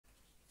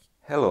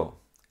Hello,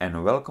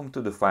 and welcome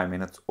to the 5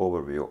 minutes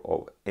overview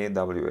of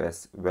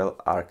AWS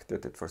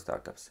WellArchitected for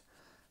Startups.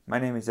 My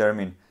name is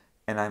Ermin,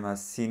 and I'm a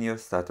Senior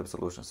Startup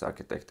Solutions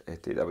Architect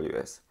at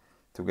AWS.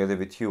 Together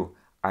with you,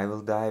 I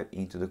will dive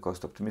into the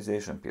cost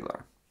optimization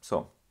pillar.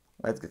 So,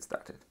 let's get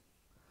started.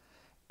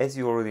 As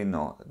you already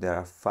know, there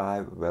are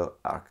 5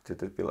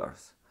 well-architected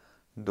pillars.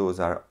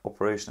 Those are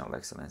operational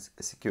excellence,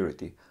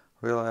 security,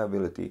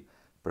 reliability,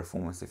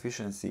 performance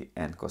efficiency,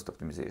 and cost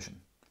optimization.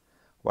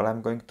 While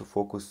I'm going to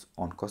focus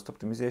on cost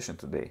optimization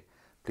today,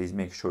 please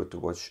make sure to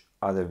watch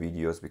other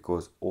videos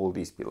because all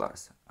these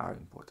pillars are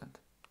important.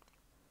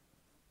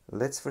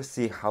 Let's first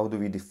see how do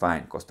we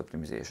define cost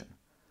optimization.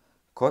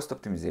 Cost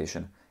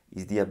optimization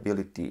is the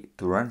ability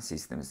to run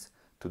systems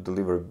to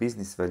deliver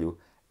business value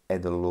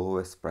at the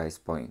lowest price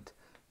point.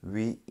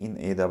 We in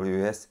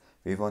AWS,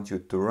 we want you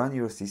to run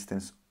your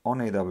systems on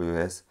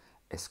AWS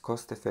as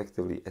cost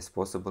effectively as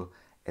possible,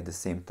 at the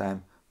same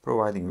time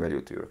providing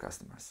value to your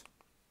customers.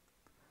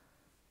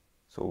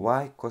 So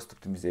why cost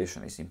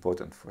optimization is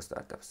important for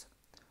startups?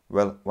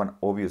 Well, one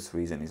obvious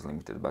reason is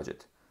limited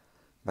budget.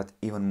 But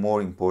even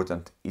more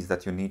important is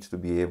that you need to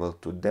be able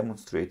to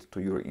demonstrate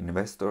to your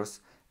investors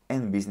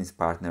and business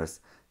partners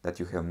that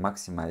you have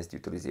maximized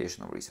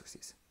utilization of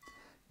resources.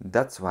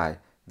 That's why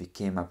we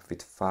came up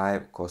with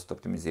 5 cost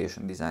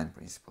optimization design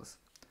principles.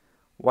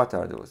 What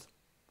are those?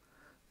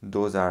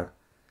 Those are: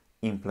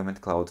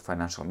 implement cloud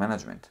financial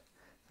management.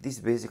 This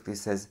basically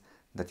says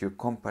that your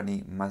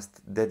company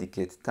must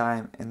dedicate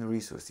time and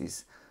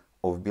resources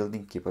of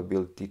building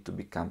capability to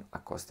become a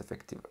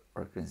cost-effective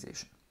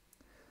organization.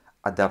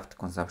 Adopt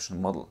consumption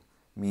model,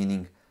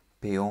 meaning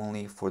pay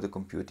only for the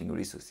computing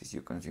resources you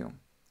consume.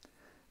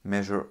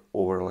 Measure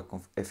overall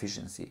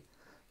efficiency.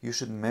 You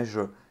should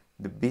measure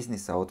the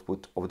business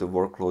output of the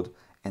workload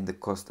and the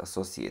cost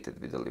associated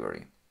with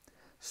delivery.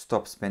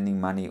 Stop spending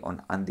money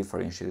on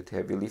undifferentiated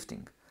heavy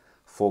lifting.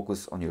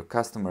 Focus on your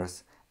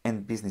customers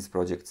and business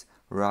projects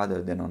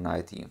rather than on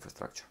IT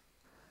infrastructure.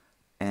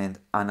 And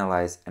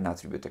analyze and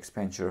attribute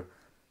expenditure,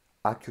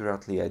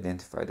 accurately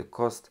identify the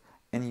cost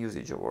and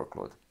usage of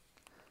workload.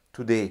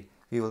 Today,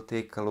 we will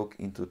take a look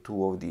into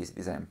 2 of these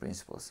design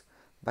principles,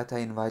 but I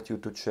invite you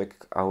to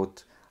check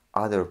out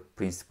other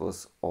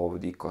principles of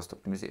the cost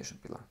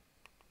optimization pillar.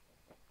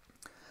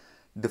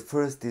 The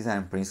first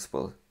design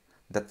principle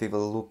that we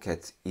will look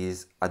at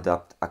is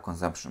adopt a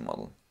consumption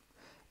model.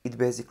 It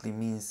basically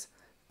means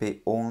pay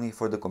only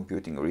for the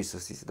computing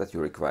resources that you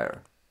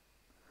require.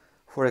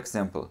 For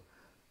example,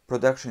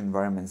 production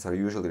environments are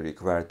usually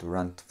required to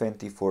run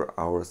 24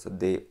 hours a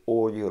day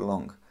all year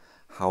long.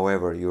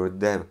 However, your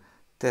dev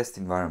test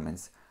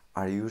environments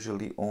are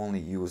usually only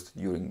used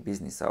during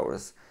business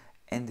hours,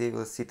 and they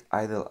will sit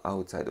idle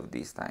outside of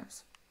these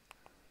times.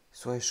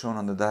 So as shown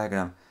on the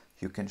diagram,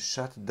 you can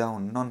shut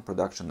down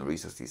non-production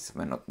resources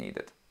when not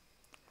needed.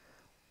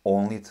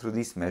 Only through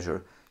this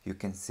measure you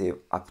can save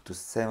up to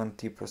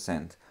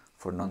 70%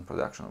 for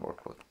non-production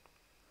workload.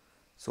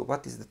 So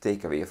what is the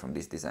takeaway from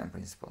this design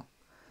principle?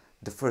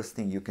 The first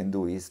thing you can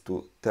do is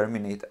to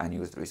terminate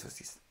unused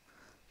resources.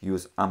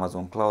 Use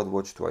Amazon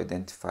CloudWatch to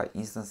identify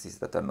instances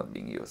that are not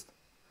being used.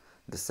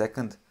 The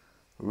second,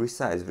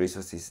 resize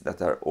resources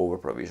that are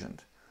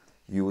over-provisioned.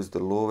 Use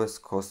the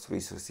lowest cost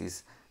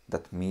resources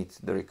that meet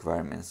the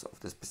requirements of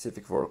the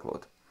specific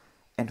workload.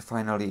 And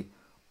finally,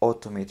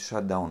 automate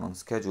shutdown on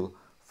schedule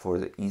for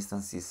the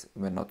instances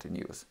when not in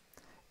use.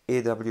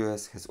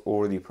 AWS has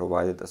already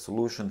provided a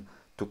solution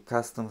to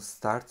custom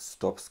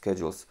start-stop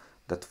schedules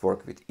that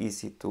work with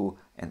EC2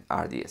 and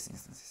RDS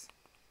instances.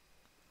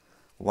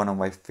 One of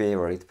my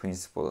favorite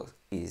principles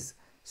is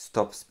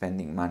stop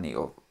spending money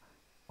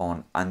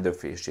on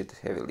undifferentiated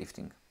heavy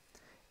lifting.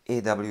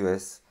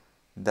 AWS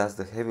does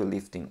the heavy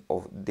lifting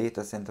of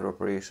data center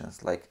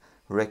operations like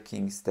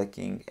racking,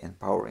 stacking, and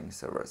powering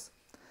servers.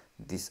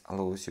 This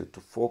allows you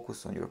to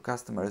focus on your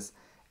customers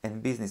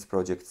and business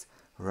projects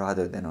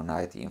rather than on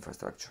IT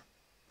infrastructure.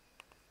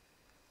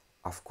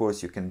 Of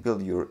course, you can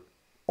build your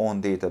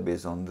own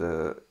database on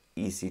the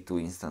EC2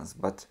 instance,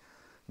 but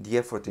the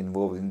effort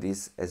involved in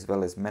this, as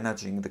well as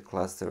managing the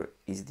cluster,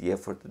 is the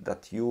effort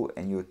that you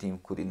and your team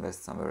could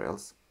invest somewhere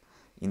else.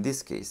 In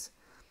this case,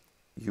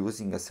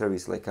 using a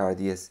service like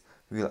RDS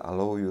will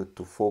allow you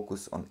to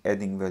focus on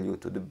adding value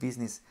to the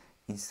business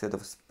instead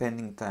of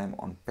spending time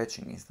on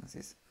patching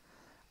instances.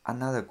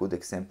 Another good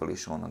example is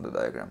shown on the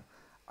diagram.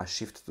 A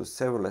shift to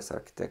serverless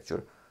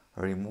architecture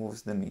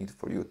removes the need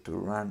for you to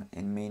run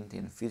and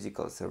maintain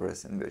physical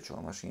servers and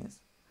virtual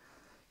machines.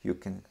 You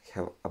can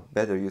have a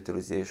better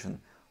utilization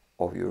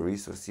of your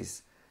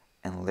resources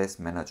and less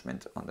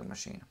management on the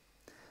machine.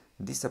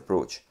 This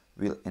approach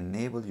will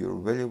enable your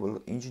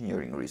valuable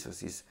engineering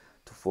resources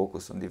to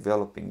focus on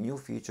developing new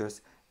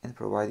features and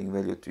providing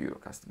value to your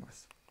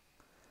customers.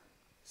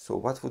 So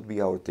what would be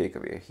our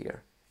takeaway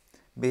here?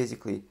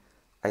 Basically,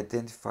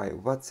 identify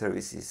what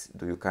services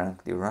do you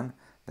currently run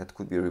that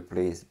could be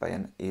replaced by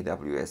an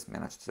AWS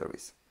managed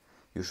service.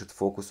 You should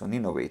focus on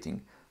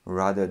innovating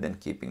rather than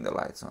keeping the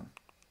lights on.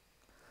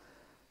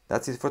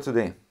 That's it for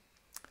today.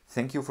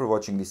 Thank you for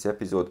watching this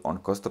episode on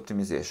cost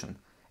optimization,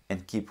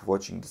 and keep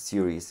watching the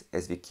series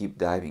as we keep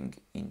diving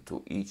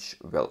into each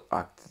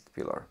well-architected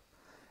pillar.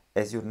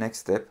 As your next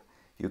step,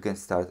 you can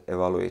start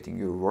evaluating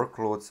your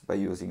workloads by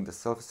using the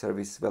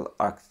self-service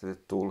well-architected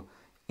tool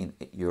in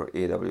your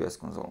AWS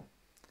console.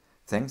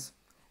 Thanks,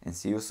 and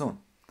see you soon.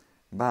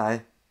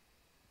 Bye!